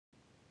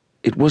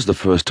It was the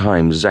first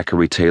time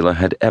Zachary Taylor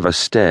had ever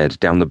stared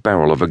down the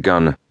barrel of a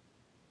gun.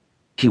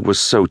 He was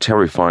so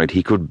terrified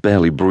he could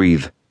barely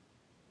breathe.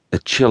 A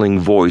chilling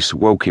voice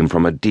woke him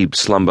from a deep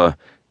slumber,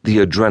 the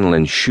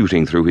adrenaline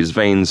shooting through his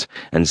veins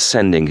and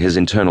sending his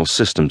internal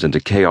systems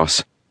into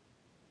chaos.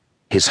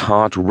 His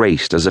heart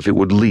raced as if it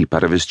would leap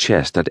out of his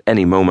chest at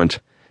any moment.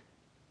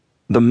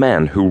 The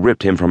man who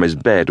ripped him from his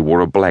bed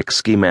wore a black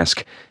ski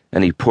mask,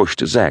 and he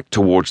pushed Zach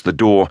towards the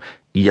door,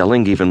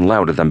 yelling even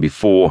louder than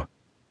before.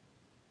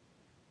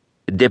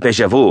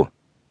 Dépêchez-vous!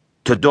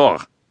 To door!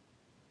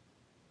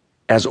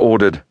 As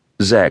ordered,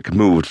 Zach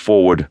moved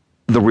forward,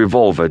 the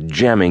revolver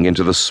jamming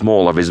into the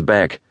small of his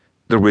back,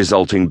 the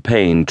resulting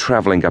pain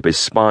traveling up his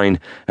spine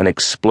and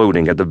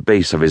exploding at the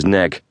base of his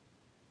neck.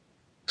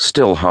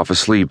 Still half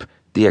asleep,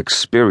 the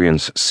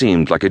experience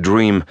seemed like a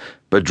dream,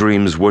 but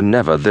dreams were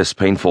never this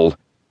painful.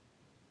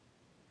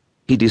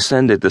 He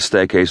descended the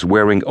staircase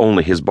wearing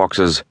only his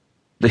boxers,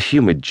 the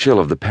humid chill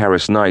of the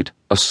Paris night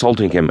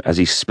assaulting him as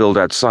he spilled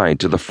outside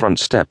to the front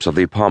steps of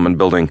the apartment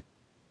building.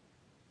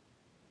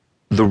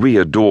 The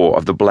rear door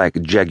of the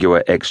black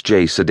Jaguar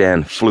XJ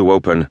sedan flew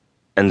open,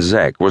 and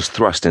Zach was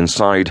thrust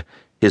inside,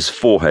 his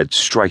forehead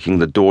striking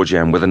the door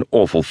jamb with an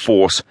awful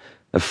force,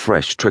 a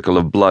fresh trickle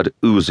of blood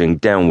oozing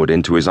downward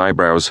into his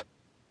eyebrows.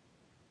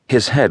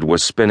 His head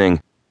was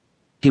spinning.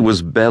 He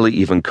was barely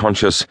even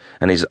conscious,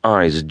 and his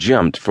eyes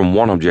jumped from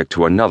one object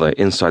to another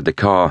inside the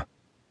car.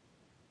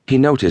 He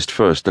noticed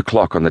first the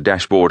clock on the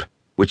dashboard,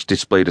 which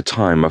displayed a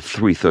time of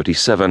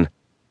 3:37.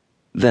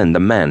 Then the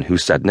man who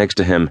sat next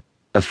to him,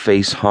 a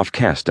face half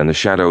cast in the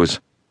shadows.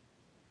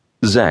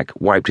 Zach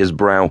wiped his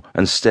brow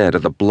and stared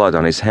at the blood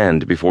on his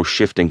hand before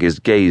shifting his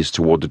gaze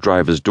toward the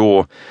driver's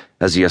door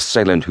as the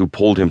assailant who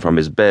pulled him from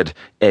his bed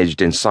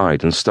edged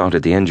inside and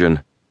started the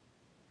engine.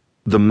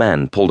 The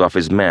man pulled off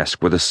his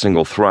mask with a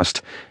single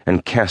thrust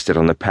and cast it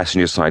on the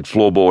passenger side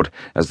floorboard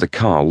as the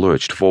car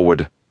lurched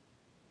forward.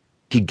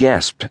 He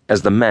gasped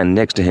as the man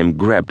next to him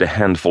grabbed a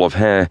handful of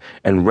hair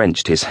and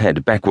wrenched his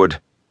head backward.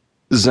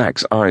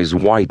 Zach's eyes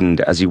widened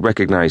as he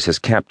recognized his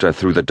captor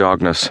through the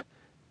darkness.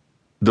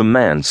 The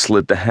man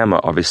slid the hammer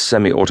of his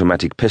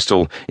semi-automatic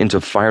pistol into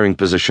firing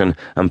position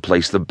and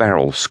placed the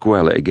barrel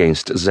squarely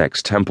against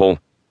Zach's temple.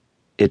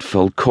 It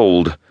felt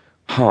cold,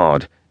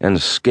 hard,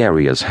 and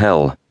scary as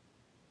hell.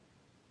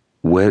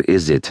 "Where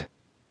is it?"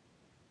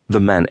 the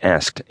man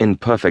asked in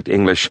perfect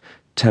English,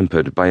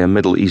 tempered by a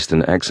Middle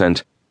Eastern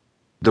accent,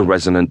 the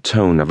resonant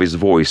tone of his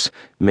voice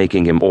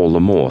making him all the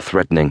more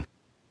threatening.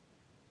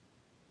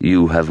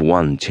 "You have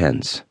one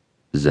chance,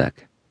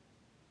 Zach.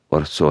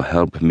 Or so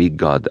help me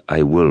God,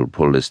 I will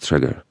pull this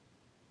trigger."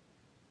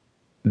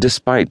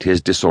 Despite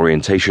his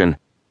disorientation,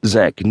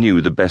 Zach knew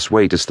the best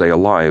way to stay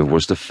alive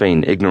was to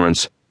feign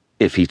ignorance.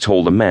 If he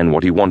told the man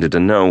what he wanted to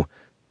know,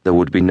 there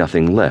would be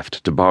nothing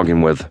left to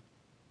bargain with.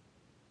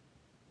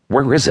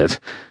 "Where is it?"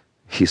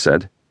 he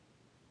said.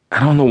 "I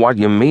don't know what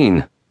you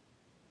mean."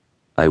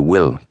 "I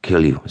will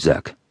kill you,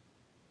 Zach.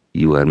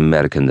 You are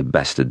American the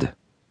bastard.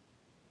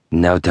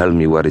 Now tell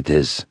me where it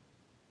is."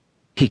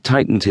 He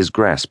tightened his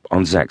grasp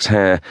on Zach's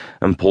hair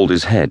and pulled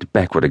his head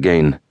backward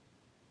again.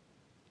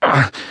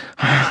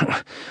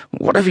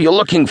 "Whatever you're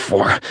looking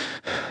for."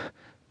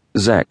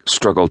 Zach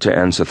struggled to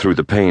answer through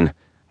the pain.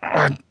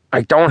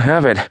 I don't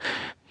have it.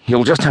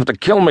 You'll just have to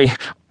kill me."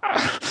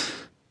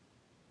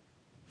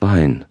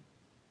 "Fine."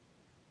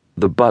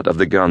 The butt of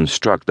the gun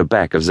struck the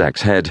back of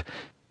Zach's head,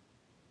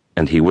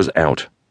 and he was out.